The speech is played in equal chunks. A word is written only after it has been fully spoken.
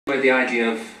With the idea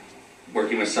of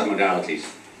working with submodalities,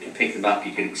 you can pick them up,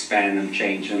 you can expand them,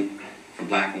 change them from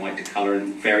black and white to color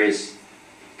in various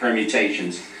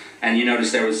permutations. And you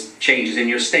notice there was changes in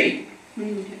your state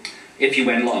if you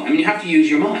went along. I mean, you have to use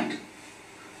your mind.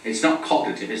 It's not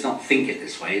cognitive, it's not think it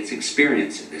this way, it's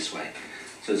experience it this way.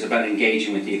 So it's about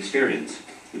engaging with the experience,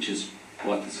 which is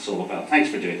what this is all about.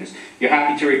 Thanks for doing this. You're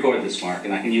happy to record this, Mark,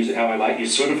 and I can use it how I like. You're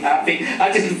sort of happy.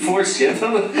 I didn't force you to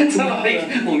like,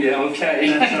 oh yeah, okay.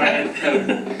 That's all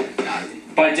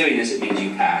right. By doing this, it means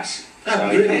you pass. So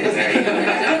there you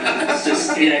go. It's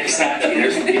just, yeah, exactly.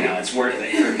 There's, you know, it's worth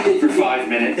it for 5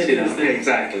 minutes. You know,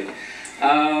 exactly.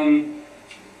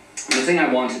 The thing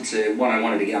I wanted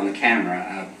to get on the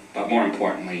camera, but more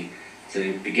importantly,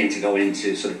 to begin to go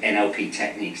into sort of NLP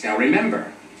techniques. Now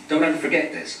remember, don't ever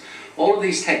forget this. All of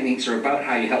these techniques are about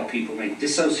how you help people make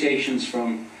dissociations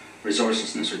from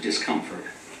resourcelessness or discomfort,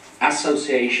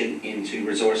 association into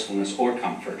resourcefulness or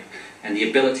comfort, and the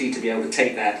ability to be able to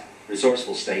take that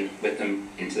resourceful state with them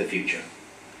into the future.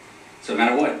 So no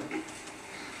matter what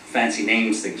fancy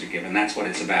names things are given, that's what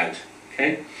it's about.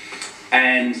 Okay?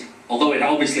 And although it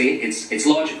obviously it's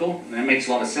logical, and it makes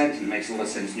a lot of sense, and it makes a lot of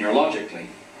sense neurologically,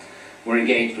 we're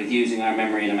engaged with using our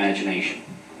memory and imagination.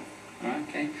 Alright,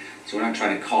 okay? So we're not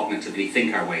trying to cognitively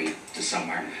think our way to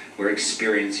somewhere. We're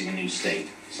experiencing a new state,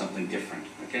 something different.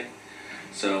 Okay?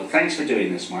 So thanks for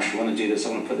doing this, Mark. I want to do this, I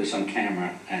want to put this on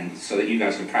camera, and so that you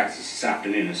guys can practice this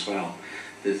afternoon as well.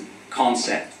 The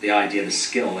concept, the idea, the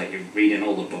skill that you read in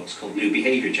all the books called New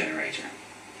Behavior Generator.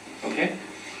 Okay?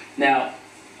 Now,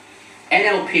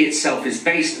 NLP itself is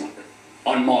based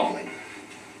on modeling.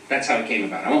 That's how it came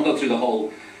about. I won't go through the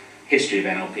whole history of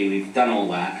NLP. We've done all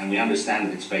that, and we understand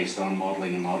that it's based on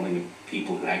modeling and modeling of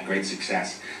people who had great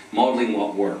success, modeling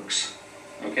what works.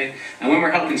 Okay? And when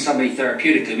we're helping somebody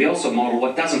therapeutically, we also model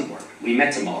what doesn't work. We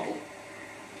meta-model,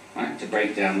 right, to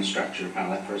break down the structure of how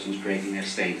that person's creating their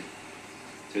state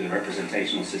through the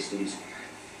representational systems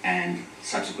and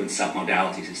subsequent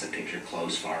submodalities. Is the picture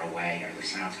close, far away, or the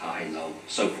sounds high, low,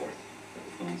 so forth. That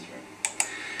we're going through.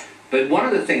 But one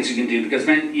of the things you can do, because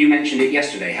you mentioned it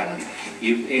yesterday, Helen,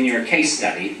 in your case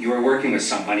study, you were working with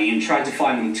somebody and tried to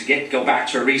find them to go back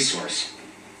to a resource.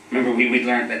 Remember, we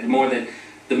learned that the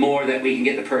more that we can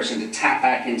get the person to tap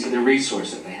back into the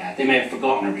resource that they had. They may have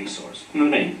forgotten a resource, you know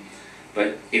what I mean?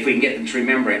 But if we can get them to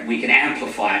remember it, we can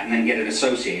amplify it and then get it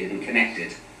associated and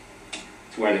connected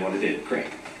to where they want to do it. Great.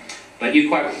 But you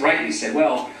quite rightly said,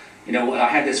 well, you know, I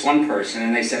had this one person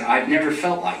and they said, I've never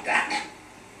felt like that.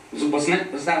 Wasn't it?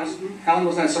 Helen,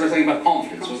 wasn't that sort of thing about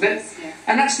confidence, wasn't it? Yeah.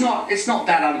 And it's not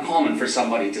that uncommon for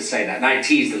somebody to say that. And I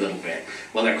teased a little bit.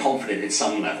 Well, they're confident at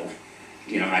some level.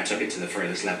 You know, and I took it to the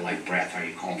furthest level, like breath. Are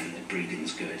you confident that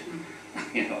breathing's good?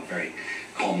 You know, a very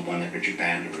common one that Richard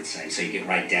Bandler would say. So you get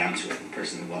right down to it. And the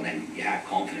person, well, then you have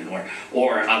confidence.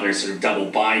 Or other sort of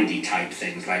double bindy type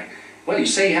things like, well, you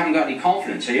say you haven't got any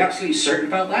confidence. Are you absolutely certain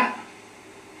about that?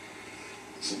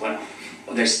 So, well,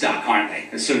 they're stuck, aren't they?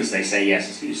 As soon as they say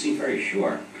yes, you seem very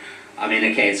sure. I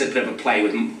mean, okay, it's a bit of a play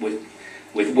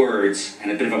with words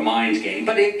and a bit of a mind game,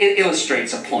 but it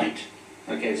illustrates a point.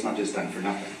 Okay, it's not just done for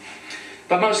nothing.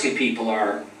 But mostly people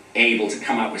are able to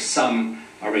come up with some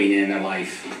arena in their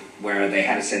life where they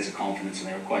had a sense of confidence and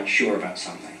they were quite sure about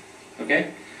something.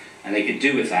 Okay? And they could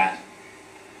do with that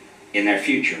in their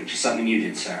future, which is something you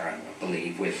did, Sarah, I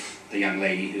believe, with the young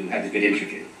lady who had the good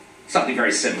interview. Something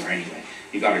very similar anyway.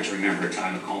 You got her to remember a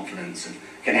time of confidence and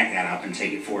connect that up and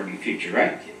take it forward in the future,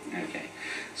 right? Okay.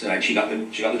 So and she got the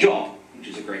job, which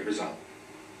is a great result.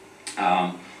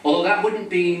 Although that wouldn't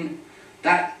be,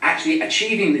 that actually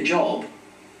achieving the job,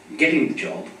 getting the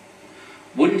job,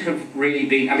 wouldn't have really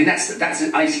been, I mean that's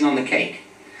an icing on the cake.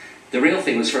 The real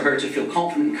thing was for her to feel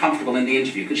confident and comfortable in the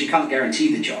interview, because she can't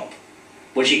guarantee the job.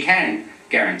 What she can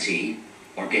guarantee,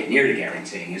 or get near to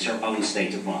guaranteeing, is her own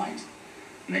state of mind.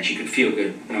 And then she could feel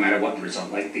good no matter what the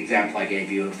result. Like the example I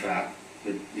gave you of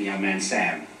the young man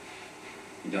Sam.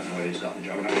 You don't know whether he's got the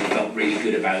job or not. He felt really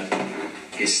good about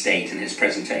his state and his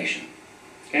presentation.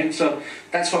 Okay, so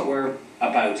that's what we're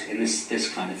about in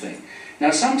this kind of thing. Now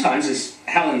sometimes, as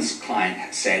Helen's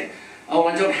client said, oh,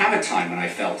 I don't have a time when I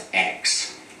felt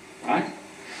X, right?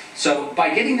 So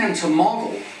by getting them to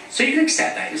model, so you can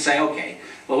accept that and say, okay,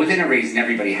 well within a reason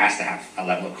everybody has to have a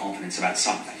level of confidence about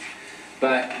something.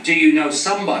 But do you know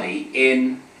somebody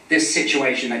in this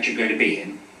situation that you're going to be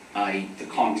in, i.e. the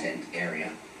content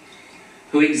area,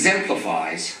 who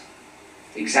exemplifies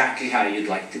exactly how you'd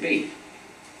like to be?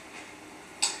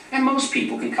 And most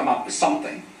people can come up with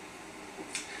something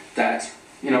that,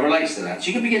 you know, relates to that. So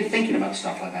you can begin thinking about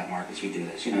stuff like that, Mark, as we do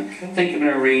this. You know, think of an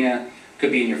arena,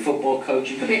 could be in your football coach,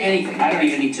 it could be anything. I don't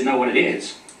even need to know what it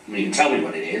is. I mean, you can tell me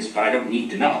what it is, but I don't need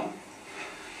to know.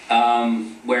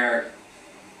 Where,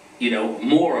 you know,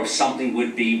 more of something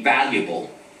would be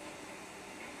valuable,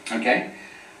 okay?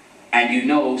 And you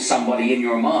know somebody in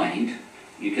your mind,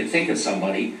 you can think of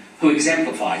somebody who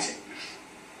exemplifies it.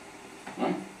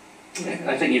 Right? Okay.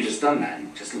 I think you've just done that,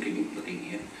 just looking at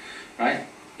you, right?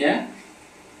 Yeah?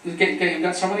 You've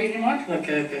got somebody in your mind?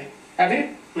 Okay. Have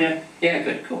you? Yeah. Yeah,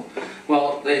 good, cool.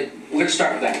 Well, we're going to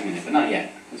start with that in a minute, but not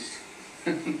yet.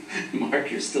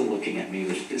 Mark, you're still looking at me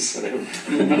with this sort of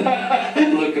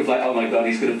look of like, oh my God,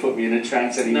 he's going to put me in a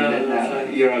trance any minute now.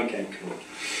 You're okay, cool.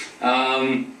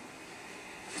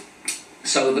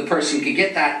 So the person could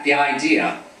get the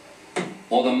idea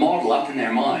or the model up in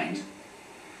their mind,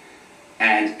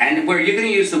 and where you're going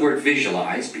to use the word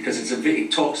visualize because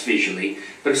it talks visually.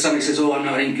 But if somebody says, "Oh, I'm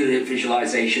not any good at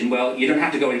visualization," well, you don't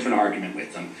have to go into an argument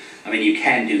with them. I mean, you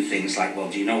can do things like, "Well,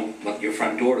 do you know what your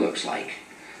front door looks like?"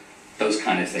 Those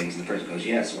kind of things, and the person goes,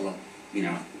 "Yes." Well, you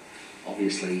know,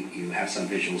 obviously you have some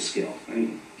visual skill. I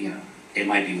mean, you know, it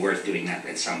might be worth doing that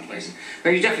at some places,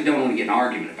 but you definitely don't want to get in an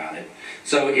argument about it.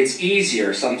 So it's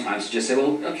easier sometimes to just say,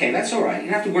 "Well, okay, that's all right. You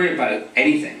don't have to worry about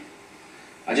anything.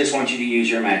 I just want you to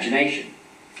use your imagination.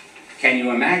 Can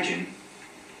you imagine,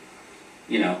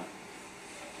 you know,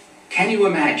 can you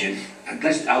imagine,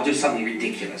 I'll do something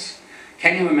ridiculous.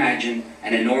 Can you imagine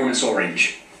an enormous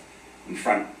orange in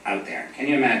front out there? Can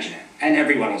you imagine it?" And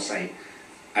everyone will say,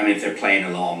 I mean, if they're playing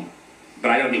along, but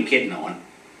I don't mean kid no one.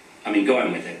 I mean,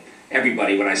 going with it.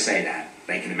 Everybody, when I say that,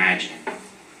 they can imagine it.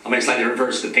 I mean, it's like the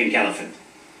reverse of the pink elephant.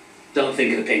 Don't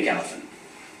think of the pink elephant.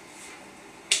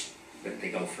 But they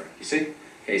go for it, you see?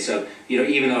 Okay, so, you know,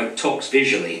 even though it talks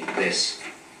visually, this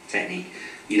technique,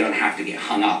 you don't have to get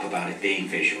hung up about it being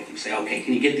visual. You say, okay,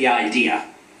 can you get the idea?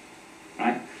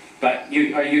 Right? But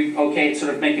are you okay at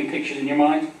sort of making pictures in your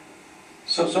mind?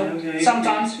 Okay.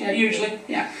 Sometimes, yeah, usually,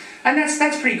 yeah. And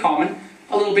that's pretty common.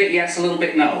 A little bit yes, a little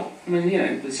bit no. I mean, you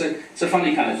know, it's a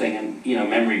funny kind of thing, and you know,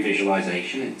 memory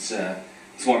visualization, it's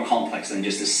more complex than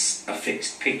just a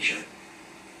fixed picture.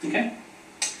 Okay?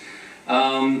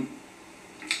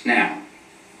 Now,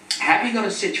 have you got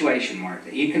a situation, Mark,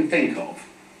 that you can think of,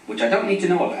 which I don't need to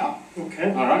know about,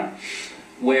 okay, all right,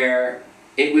 where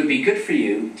it would be good for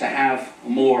you to have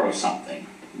more of something,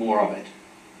 more of it.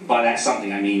 By that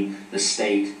something, I mean the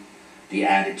state, the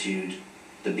attitude,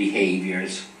 the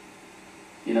behaviors,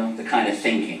 you know, the kind of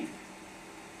thinking,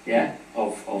 yeah,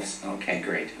 okay,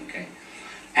 great, okay.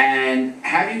 And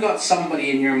have you got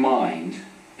somebody in your mind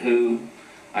who,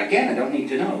 again, I don't need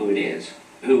to know who it is,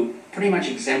 who pretty much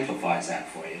exemplifies that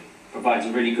for you, provides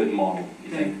a really good model,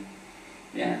 you think?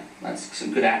 Yeah, that's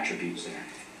some good attributes there.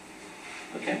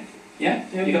 Okay, yeah,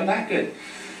 you got that? Good.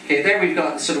 Okay, there we've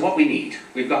got sort of what we need.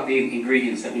 We've got the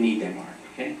ingredients that we need there, Mark,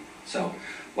 okay? So,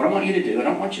 what I want you to do, I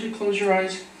don't want you to close your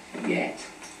eyes yet,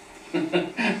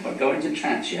 or go into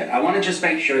trance yet. I want to just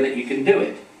make sure that you can do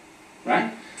it,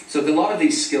 right? So with a lot of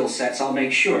these skill sets, I'll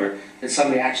make sure that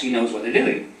somebody actually knows what they're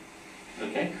doing,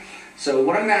 okay? So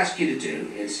what I'm going to ask you to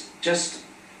do is just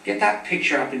get that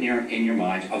picture up in your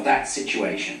mind of that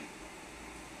situation.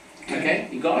 Okay?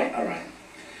 You got it? All right.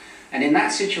 And in that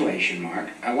situation, Mark,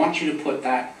 I want you to put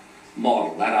that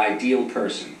model, that ideal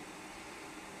person,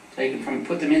 take them from,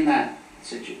 put them in that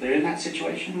situation. They're in that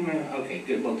situation? Yeah. Okay,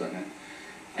 good, well done then.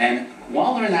 And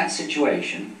while they're in that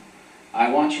situation, I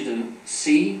want you to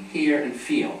see, hear, and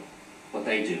feel what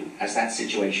they do as that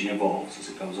situation evolves, as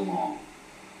it goes along.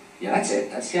 Yeah, that's it.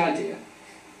 That's the idea.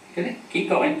 Get it? Keep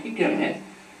going. Keep doing it.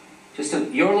 Just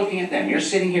you're looking at them. You're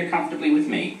sitting here comfortably with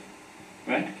me,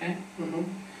 right? Okay. Mm-hmm.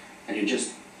 And you're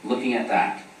just looking at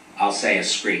that. I'll say a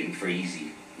screen for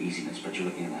easiness, but you're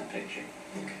looking at that picture.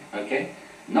 Okay. Okay.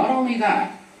 Not only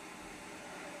that,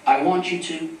 I want you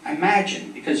to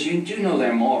imagine, because you do know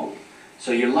their model,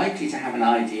 so you're likely to have an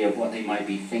idea of what they might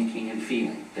be thinking and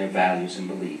feeling, their values and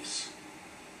beliefs.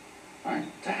 Right?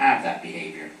 To have that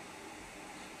behavior.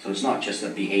 So it's not just a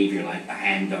behavior like a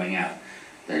hand going out.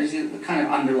 There's the kind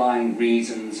of underlying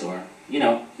reasons, or, you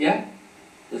know, yeah?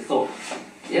 The thought,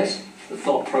 yes? The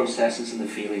thought processes and the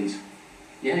feelings.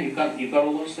 Yeah, you've got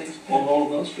all those things? All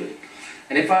of those? Good.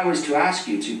 And if I was to ask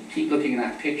you to keep looking at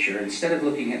that picture, instead of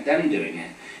looking at them doing it,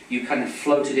 you kind of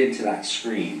floated into that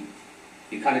screen.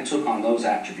 You kind of took on those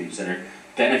attributes that are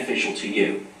beneficial to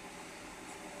you.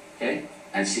 Okay?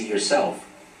 And see yourself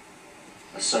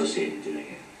associated doing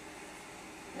it.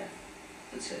 Yeah,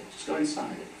 that's it. Just go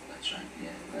inside it. That's right. Yeah,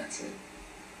 that's it.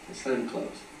 Just let them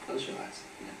close. Close your eyes.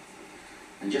 Yeah.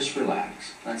 And just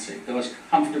relax. That's it. Go as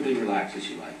comfortably relaxed as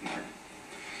you like, Mark.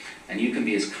 And you can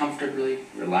be as comfortably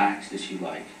relaxed as you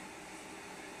like.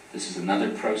 This is another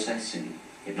process in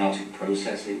hypnotic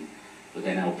processing with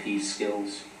NLP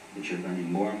skills. which you're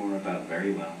learning more and more about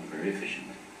very well and very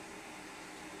efficiently.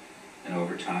 And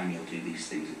over time, you'll do these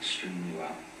things extremely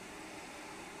well.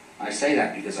 I say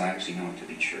that because I actually know it to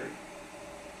be true.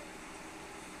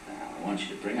 Now, I want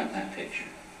you to bring up that picture.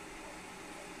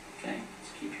 Okay?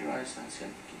 Let's keep your eyes, that's it.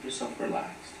 Keep yourself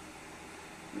relaxed.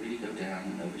 Really go down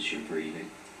and notice your breathing.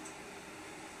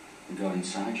 And go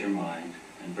inside your mind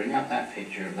and bring up that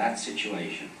picture of that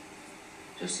situation,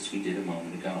 just as we did a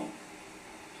moment ago.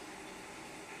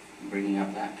 And bringing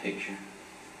up that picture,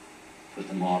 put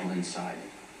the model inside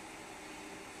it.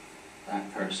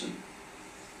 That person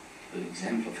who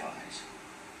exemplifies.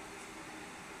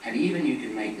 And even you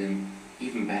can make them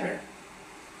even better,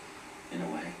 in a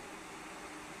way.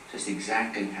 Just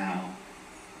exactly how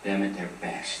them at their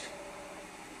best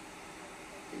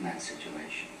in that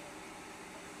situation.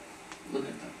 Look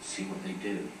at them, see what they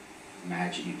do.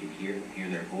 Imagine you can hear them, hear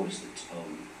their voice that's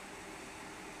spoken.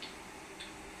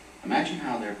 Imagine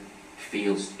how it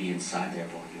feels to be inside their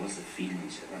body. What's the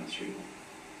feelings that run through them?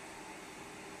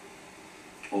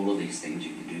 All of these things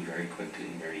you can do very quickly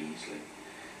and very easily,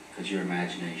 because your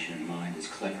imagination and mind is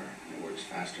clever and it works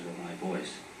faster than my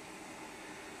voice.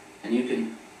 And you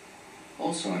can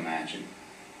also imagine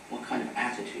what kind of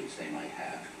attitudes they might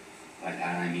have. By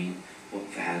that I mean, what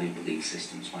value belief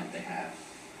systems might they have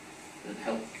that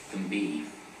help them be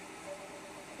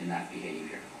in that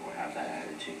behavior, or have that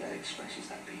attitude that expresses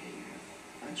that behavior.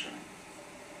 That's right.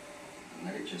 And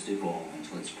let it just evolve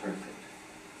until it's perfect.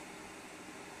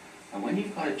 And when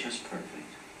you've got it just perfect,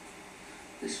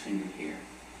 this finger here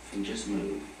can just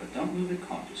move, but don't move it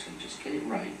consciously, just get it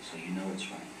right so you know it's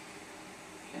right.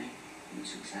 Okay? And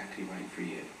it's exactly right for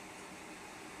you.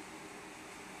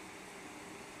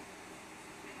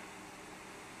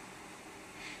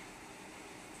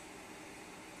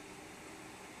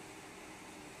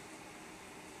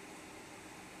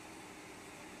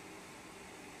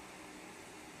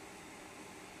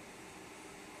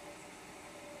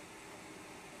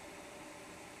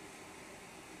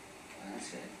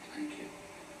 That's it. Thank you.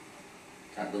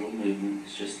 That little movement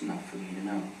is just enough for you to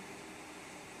know.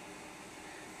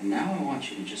 And now I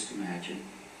want you to just imagine,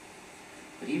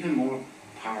 but even more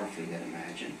powerfully than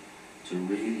imagine, to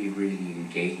really, really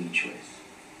engage with,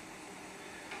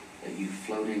 that you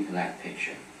float into that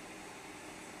picture.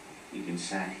 You can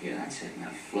sat here, that's it, now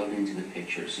float into the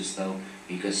picture. It's as though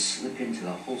you could slip into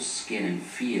the whole skin and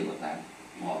feel of that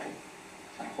model,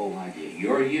 that whole idea.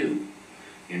 You're you.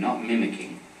 You're not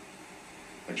mimicking.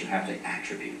 But you have the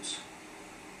attributes.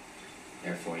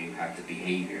 Therefore, you have the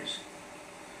behaviors.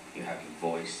 You have the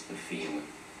voice, the feeling.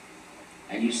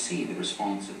 And you see the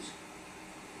responses.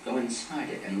 Go inside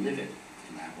it and live it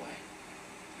in that way.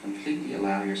 Completely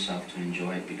allow yourself to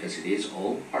enjoy it because it is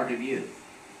all part of you.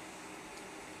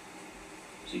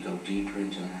 So you go deeper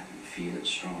into that and feel it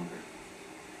stronger.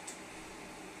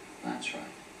 That's right.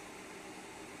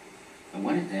 And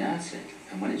when that's it.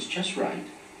 And when it's just right,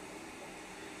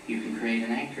 you can create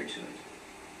an anchor to it.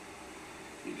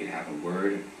 You can have a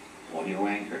word, audio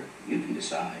anchor, you can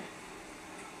decide.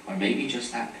 Or maybe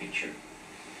just that picture,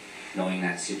 knowing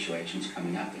that situation's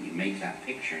coming up and you make that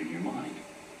picture in your mind.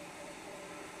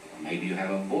 Or maybe you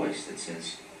have a voice that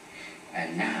says,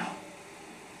 and now.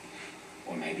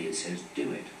 Or maybe it says,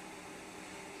 do it.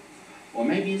 Or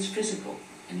maybe it's physical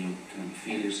and you can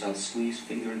feel yourself squeeze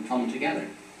finger and thumb together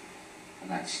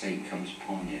and that state comes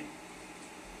upon you.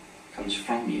 Comes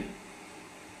from you,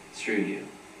 through you,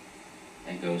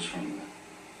 and goes from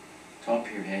the top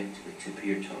of your head to the tip of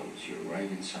your toes. You're right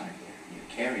inside there. And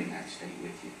you're carrying that state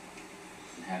with you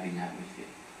and having that with you.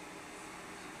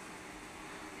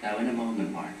 Now in a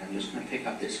moment, Marc, I'm just going to pick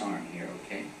up this arm here,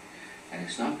 okay? And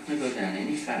it's not going to go down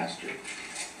any faster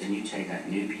than you take that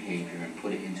new behavior and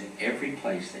put it into every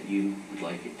place that you would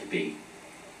like it to be.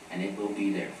 And it will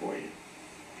be there for you.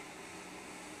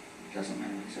 It doesn't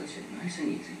matter what it says. Nice and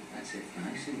easy. That's it.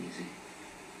 Nice and easy.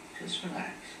 Just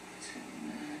relax. That's it.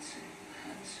 That's it.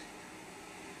 That's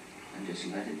it. And just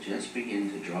let it just begin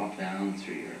to drop down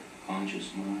through your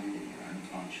conscious mind and your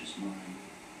unconscious mind.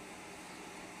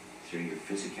 Through your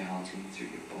physicality, through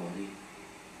your body.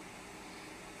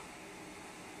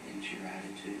 Into your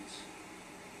attitudes.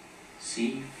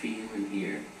 See, feel, and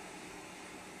hear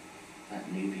that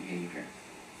new behavior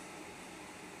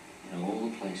in all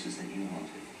the places that you want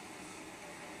it.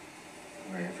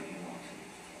 Wherever you want it,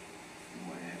 and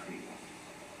wherever you want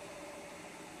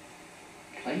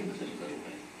it. Play with it a little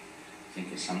bit.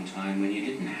 Think of some time when you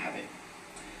didn't have it,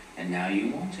 and now you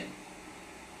want it.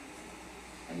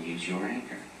 And use your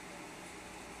anchor.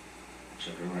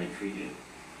 Whichever right for you.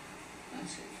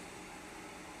 That's it.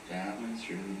 Down and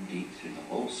through, deep through the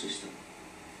whole system.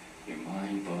 Your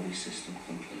mind, body system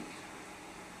complete.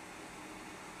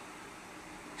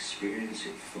 experience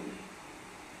it fully.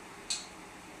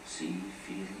 See,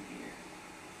 feel, and hear.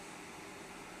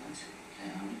 That's it.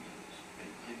 Down it goes,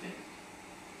 bit by bit,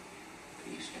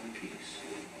 piece by piece.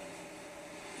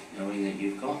 Knowing that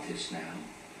you've got this now,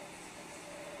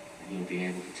 and you'll be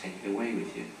able to take it away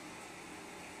with you.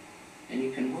 And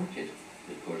you can work it,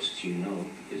 of course, as you know,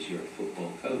 because you're a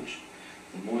football coach.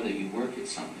 The more that you work at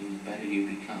something, the better you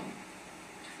become.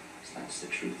 So that's the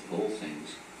truth of all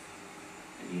things.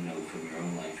 And you know from your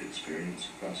own life experience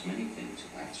across many things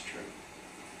that that's true.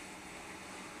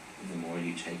 And the more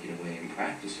you take it away and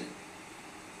practice it,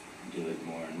 and do it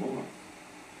more and more,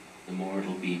 the more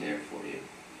it'll be there for you.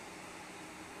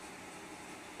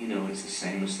 You know, it's the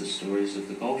same as the stories of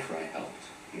the golfer I helped.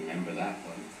 You remember that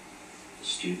one? A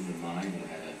student of mine who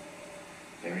had a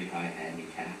very high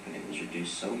handicap, and it was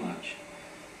reduced so much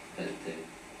that the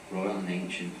Royal and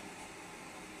Ancient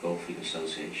Golfing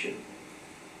Association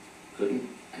couldn't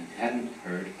and hadn't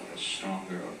heard of a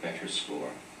stronger or better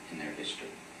score in their history.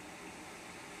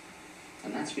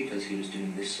 And that's because he was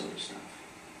doing this sort of stuff.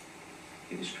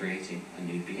 He was creating a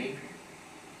new behavior.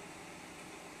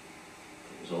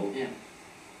 It was all him.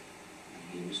 And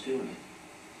he was doing it.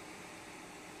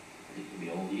 And it can be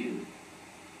all you.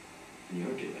 And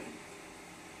you're doing it.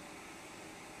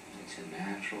 And it's a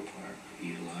natural part of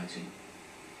utilizing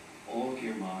all of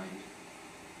your mind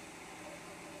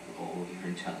and all of your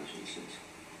intelligences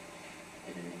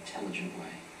in an intelligent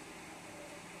way.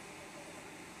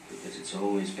 Because it's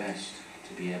always best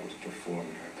to be able to perform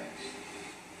at our best.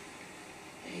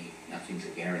 Hey, nothing's a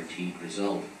guaranteed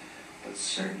result, but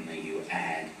certainly you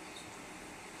add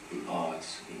the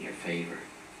odds in your favor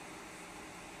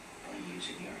by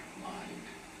using your mind,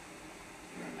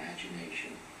 your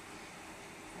imagination,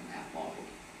 and that model.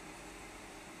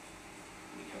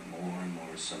 You become more and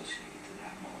more associated to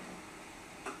that model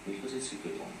because it's a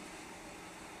good one,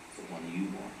 the one you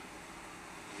want.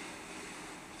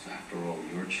 It's after all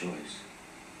your choice,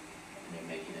 and you're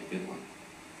making a good one.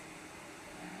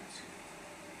 That's it.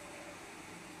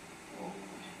 All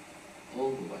the way.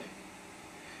 All the way.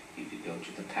 You could go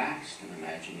to the past and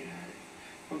imagine you had it,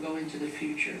 or go into the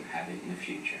future and have it in the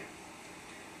future.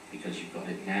 Because you've got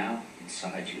it now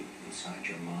inside you, inside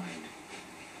your mind.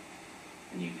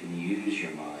 And you can use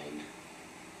your mind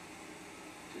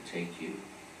to take you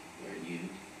where you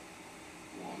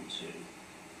want to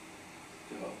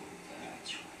go.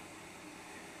 That's right.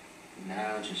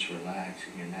 Now just relax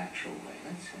in your natural way.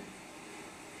 That's it.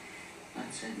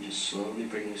 That's it. And just slowly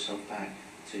bring yourself back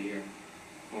to your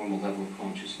normal level of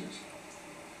consciousness.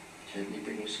 Gently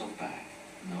bring yourself back,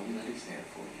 knowing that it's there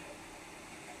for you.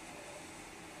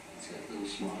 That's it. A little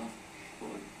smile.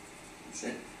 Forward. That's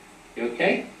it. You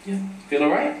okay? Yeah. Feel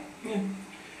alright? Yeah.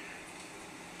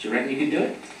 Do you reckon you can do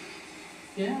it?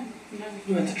 Yeah. No.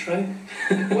 You want to try?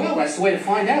 Well, that's the way to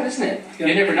find out, isn't it? Yeah.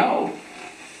 You never know.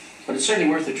 But it's certainly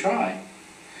worth a try.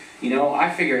 You know, I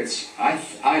figure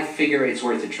it's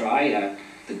worth a try.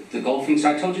 The golfing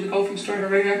story, I told you the golfing story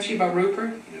already, actually, about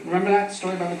Rupert? Remember that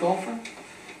story about the golfer?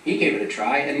 He gave it a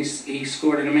try, and he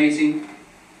scored an amazing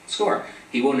score.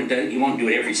 He won't do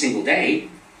it every single day.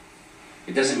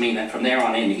 It doesn't mean that from there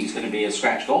on in he's going to be a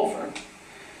scratch golfer.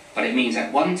 But it means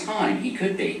at one time he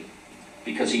could be,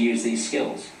 because he used these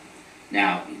skills.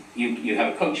 Now, you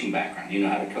have a coaching background. You know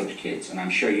how to coach kids, and I'm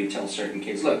sure you tell certain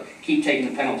kids, look, keep taking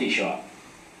the penalty shot.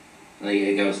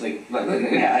 It goes like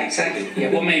yeah, exactly.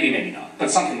 Yeah, well, maybe not, but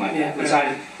something like that.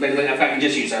 Yeah. If I can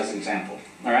just use that as an example,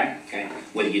 all right? Okay,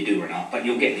 whether you do or not, but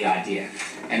you'll get the idea.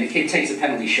 And the kid takes a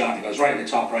penalty shot, and it goes right in the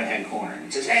top right-hand corner,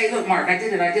 and says, "Hey, look, Mark, I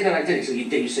did it." So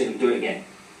you say to him, "Do it again."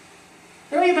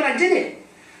 "Oh, yeah, but I did it."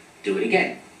 "Do it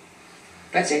again."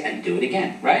 That's it, and do it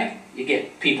again, right? You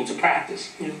get people to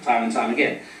practice time and time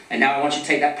again. And now I want you to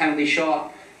take that penalty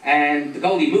shot, and the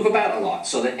goalie move about a lot,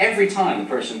 so that every time the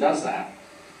person does that,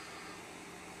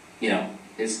 you know,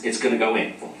 it's going to go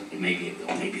in. Well, maybe it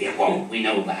will, maybe it won't. We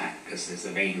know that, because there's the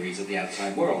vagaries of the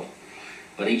outside world.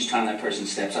 But each time that person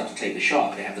steps up to take the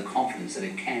shot, they have the confidence that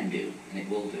it can do, and it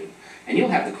will do. And you'll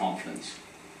have the confidence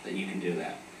that you can do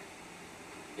that,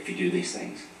 if you do these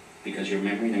things. Because your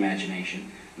memory and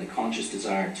imagination, and the conscious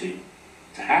desire to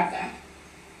have that,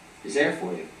 is there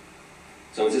for you.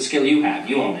 So it's a skill you have,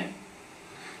 you own it.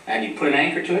 And you put an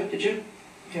anchor to it, did you?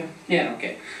 Yeah. Yeah,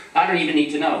 okay. I don't even need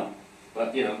to know.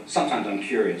 But, you know, sometimes I'm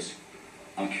curious.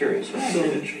 Right?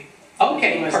 Telemetry.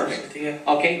 Okay, perfect. Yeah.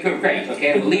 Okay, good, great.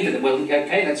 Okay, we'll leave it. Well,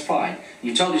 okay, that's fine.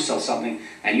 You told yourself something,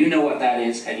 and you know what that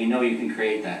is, and you know you can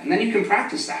create that. And then you can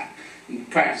practice that. You can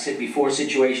practice it before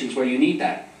situations where you need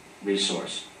that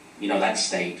resource. You know, that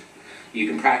state. You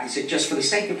can practice it just for the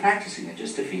sake of practicing it,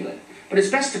 just to feel it. But it's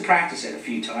best to practice it a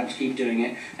few times, keep doing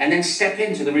it, and then step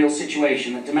into the real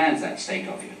situation that demands that state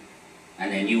of you.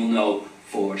 And then you'll know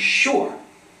for sure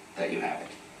that you have it.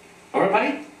 All right,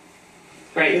 buddy?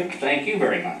 Great. Thank you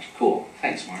very much. Cool.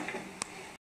 Thanks, Mark.